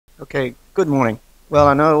Okay, good morning. Well,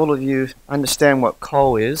 I know all of you understand what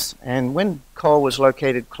coal is, and when coal was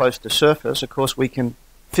located close to surface, of course, we can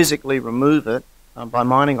physically remove it by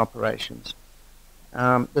mining operations.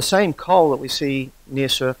 The same coal that we see near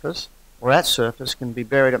surface or at surface can be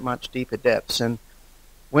buried at much deeper depths, and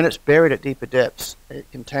when it's buried at deeper depths,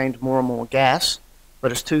 it contains more and more gas,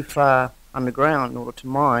 but it's too far underground in order to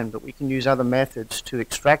mine, but we can use other methods to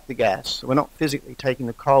extract the gas. So we're not physically taking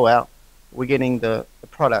the coal out, we're getting the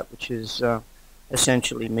product, which is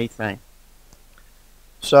essentially methane.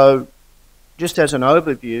 So just as an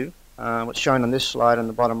overview, what's shown on this slide on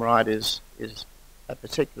the bottom right is a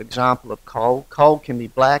particular example of coal. Coal can be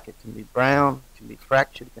black, it can be brown, it can be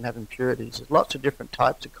fractured, it can have impurities. There's lots of different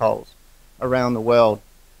types of coals around the world,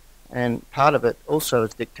 and part of it also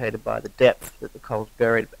is dictated by the depth that the coal is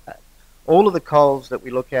buried at. All of the coals that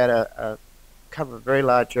we look at cover a very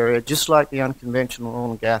large area, just like the unconventional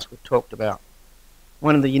oil and gas we've talked about.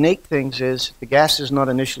 One of the unique things is the gas is not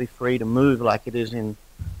initially free to move like it is in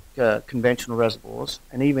conventional reservoirs,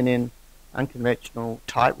 and even in unconventional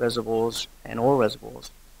tight reservoirs and oil reservoirs.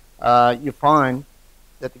 You find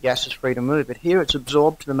that the gas is free to move, but here it's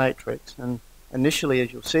absorbed to the matrix, and initially,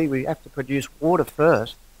 as you'll see, we have to produce water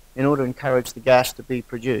first in order to encourage the gas to be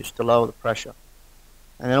produced, to lower the pressure.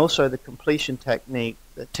 And then also the completion technique,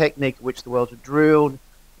 the technique at which the wells are drilled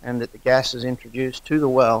and that the gas is introduced to the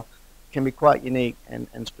well, can be quite unique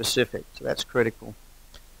and specific, so that's critical.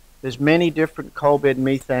 There's many different coalbed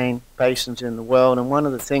methane basins in the world, and one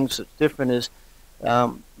of the things that's different is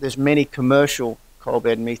there's many commercial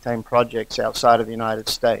coalbed methane projects outside of the United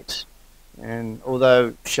States. And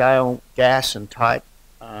although shale gas and tight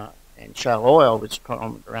and shale oil is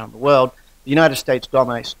predominant around the world, the United States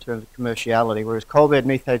dominates in terms of commerciality, whereas coalbed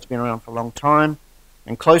methane's been around for a long time.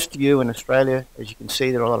 And close to you in Australia, as you can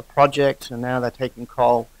see, there are a lot of projects, and now they're taking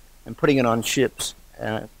coal and putting it on ships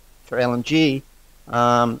for LNG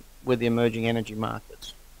with the emerging energy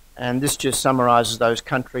markets. And this just summarizes those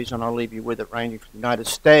countries, and I'll leave you with it, ranging from the United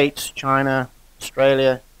States, China,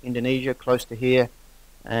 Australia, Indonesia, close to here,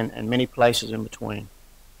 and many places in between.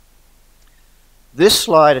 This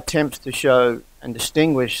slide attempts to show and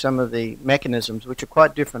distinguish some of the mechanisms, which are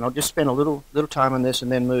quite different. I'll just spend a little time on this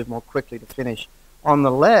and then move more quickly to finish. On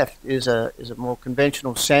the left is a more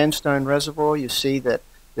conventional sandstone reservoir. You see that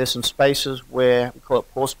there's some spaces where, we call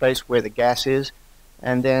it pore space, where the gas is,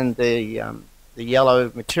 and then the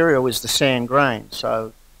yellow material is the sand grain.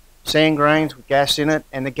 So sand grains with gas in it,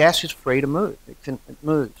 and the gas is free to move. It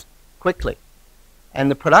moves quickly. And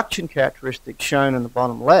the production characteristics shown in the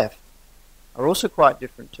bottom left are also quite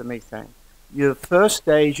different to methane. Your first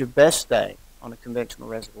stage, your best day on a conventional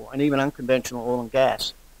reservoir, and even unconventional oil and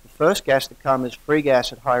gas. The first gas to come is free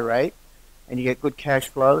gas at high rate, and you get good cash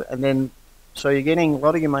flow, and then so you're getting a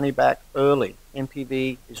lot of your money back early.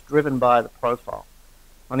 NPV is driven by the profile.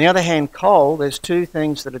 On the other hand, coal, there's two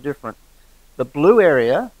things that are different. The blue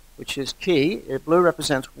area, which is key, blue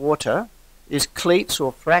represents water, is cleats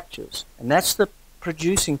or fractures, and that's the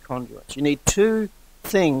producing conduits. You need two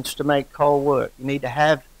things to make coal work. You need to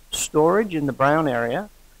have storage in the brown area,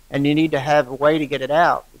 and you need to have a way to get it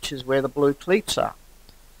out, which is where the blue cleats are.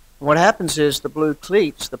 And what happens is the blue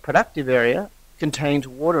cleats, the productive area, contains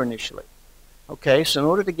water initially. Okay, so in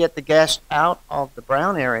order to get the gas out of the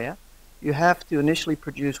brown area, you have to initially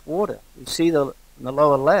produce water. You see in the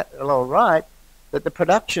lower right that the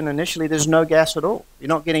production initially, there's no gas at all. You're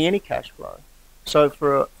not getting any cash flow. So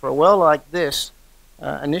for a well like this,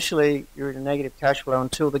 initially you're in a negative cash flow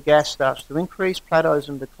until the gas starts to increase, plateaus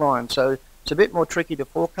and decline. So it's a bit more tricky to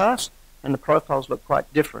forecast, and the profiles look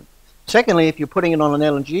quite different. Secondly, if you're putting it on an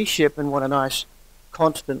LNG ship and want a nice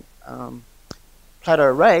constant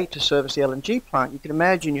plateau rate to service the LNG plant, you can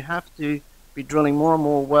imagine you have to be drilling more and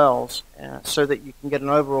more wells so that you can get an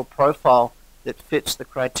overall profile that fits the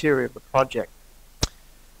criteria of the project.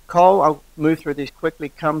 Coal, I'll move through these quickly,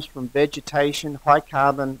 comes from vegetation, high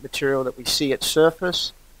carbon material that we see at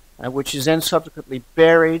surface, which is then subsequently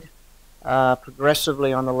buried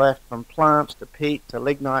progressively on the left from plants to peat to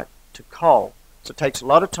lignite to coal. So it takes a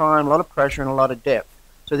lot of time, a lot of pressure, and a lot of depth.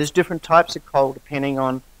 So there's different types of coal depending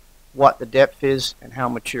on what the depth is and how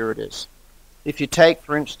mature it is. If you take,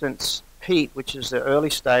 for instance, peat, which is the early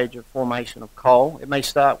stage of formation of coal, it may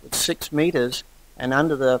start with 6 meters, and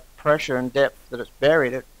under the pressure and depth that it's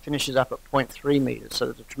buried, it finishes up at 0.3 meters. So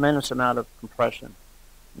there's a tremendous amount of compression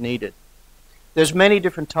needed. There's many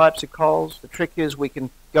different types of coals. The trick is we can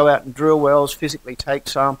go out and drill wells, physically take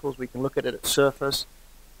samples, we can look at it at surface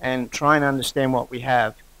and try and understand what we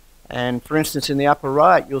have. And for instance, in the upper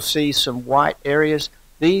right, you'll see some white areas.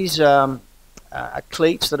 These are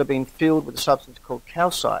cleats that have been filled with a substance called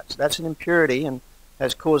calcite. So that's an impurity, and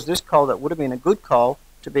has caused this coal that would have been a good coal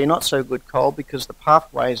to be not so good coal because the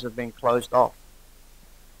pathways have been closed off.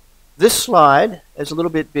 This slide is a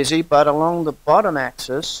little bit busy, but along the bottom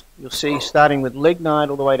axis, you'll see starting with lignite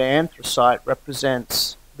all the way to anthracite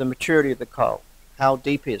represents the maturity of the coal. How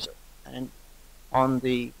deep is it? And on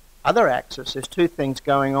the other axis, there's two things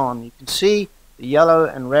going on. You can see the yellow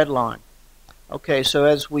and red line. Okay, so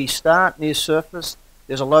as we start near surface,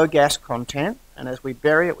 there's a low gas content, and as we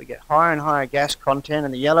bury it, we get higher and higher gas content,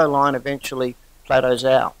 and the yellow line eventually plateaus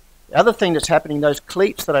out. The other thing that's happening, those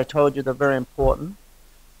cleats that I told you, they're very important.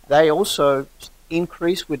 They also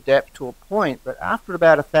increase with depth to a point, but after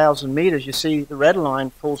about 1,000 meters, you see the red line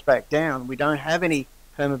falls back down. We don't have any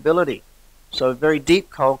permeability, so very deep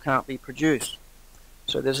coal can't be produced.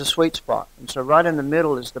 So there's a sweet spot, and so right in the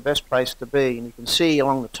middle is the best place to be. And you can see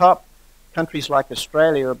along the top, countries like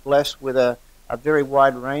Australia are blessed with a very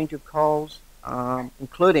wide range of coals,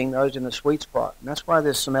 including those in the sweet spot. And that's why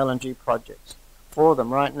there's some LNG projects, 4 of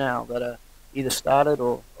them right now, that are either started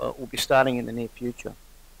or will be starting in the near future.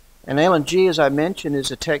 And LNG, as I mentioned,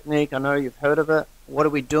 is a technique. I know you've heard of it. What are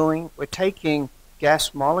we doing? We're taking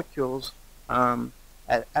gas molecules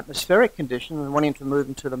at atmospheric conditions and wanting to move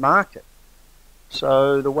them to the market.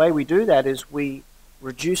 So the way we do that is we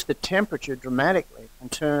reduce the temperature dramatically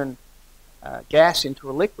and turn gas into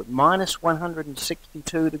a liquid, minus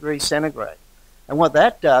 162 degrees centigrade. And what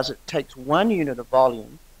that does, it takes 1 unit of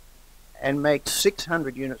volume and makes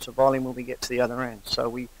 600 units of volume when we get to the other end. So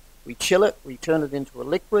we chill it, we turn it into a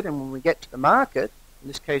liquid, and when we get to the market, in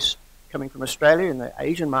this case coming from Australia, in the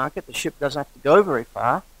Asian market, the ship doesn't have to go very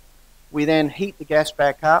far. We then heat the gas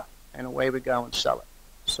back up, and away we go and sell it.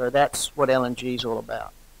 So that's what LNG is all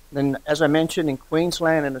about. Then, as I mentioned, in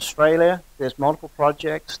Queensland and Australia, there's multiple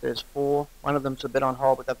projects. There's 4. One of them's a bit on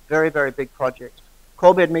hold, but they're very, very big projects.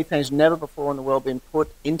 Coalbed methane has never before in the world been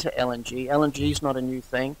put into LNG. LNG is not a new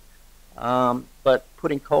thing, but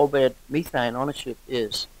putting coalbed methane on a ship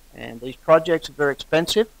is. And these projects are very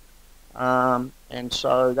expensive, and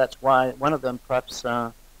so that's why one of them perhaps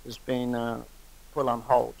has been put on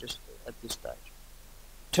hold just at this stage.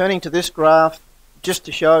 Turning to this graph, just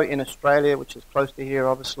to show in Australia, which is close to here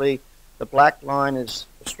obviously, the black line is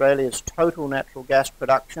Australia's total natural gas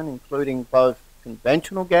production, including both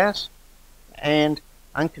conventional gas and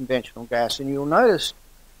unconventional gas. And you'll notice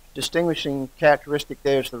distinguishing characteristic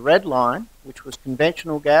there is the red line, which was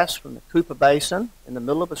conventional gas from the Cooper Basin in the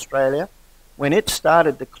middle of Australia. When it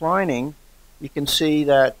started declining, you can see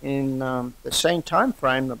that in the same time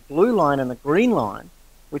frame, the blue line and the green line,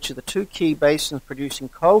 which are the 2 key basins producing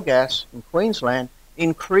coal gas in Queensland,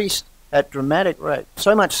 increased at dramatic rate.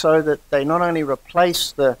 So much so that they not only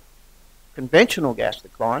replaced the conventional gas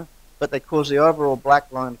decline, but they caused the overall black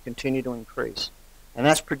line to continue to increase. And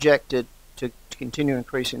that's projected to continue to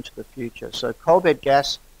increase into the future. So coalbed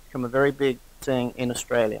gas become a very big thing in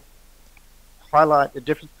Australia. Highlight the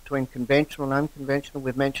difference between conventional and unconventional.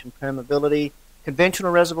 We've mentioned permeability.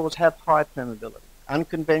 Conventional reservoirs have high permeability.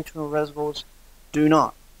 Unconventional reservoirs do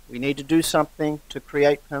not. We need to do something to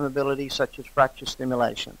create permeability, such as fracture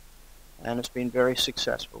stimulation. And it's been very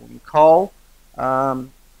successful. In coal,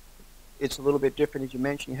 it's a little bit different, as you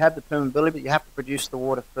mentioned. You have the permeability, but you have to produce the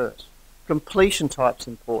water first. Completion type's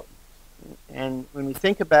important. And when we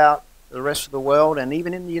think about the rest of the world, and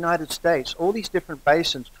even in the United States, all these different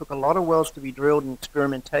basins took a lot of wells to be drilled in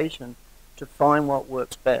experimentation to find what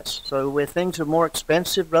works best. So where things are more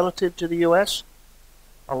expensive relative to the U.S.,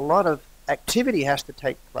 a lot of activity has to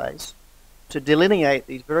take place to delineate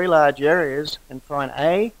these very large areas and find,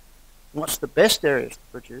 A, what's the best areas to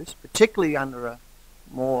produce, particularly under a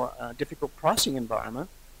more difficult pricing environment,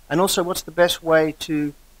 and also what's the best way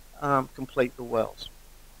to complete the wells.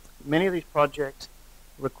 Many of these projects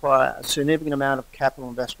require a significant amount of capital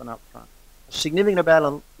investment up front, a significant amount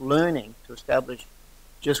of learning to establish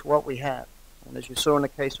just what we have. And as you saw in the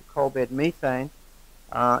case of coalbed methane,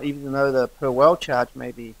 even though the per well charge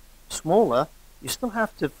may be smaller, you still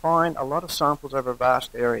have to find a lot of samples over a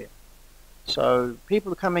vast area. So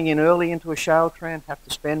people coming in early into a shale trend have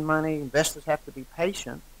to spend money, investors have to be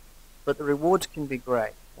patient, but the rewards can be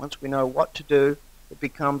great. Once we know what to do, it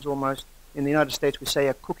becomes almost, in the United States we say,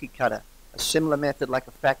 a cookie cutter, a similar method like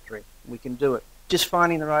a factory. We can do it. Just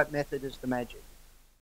finding the right method is the magic.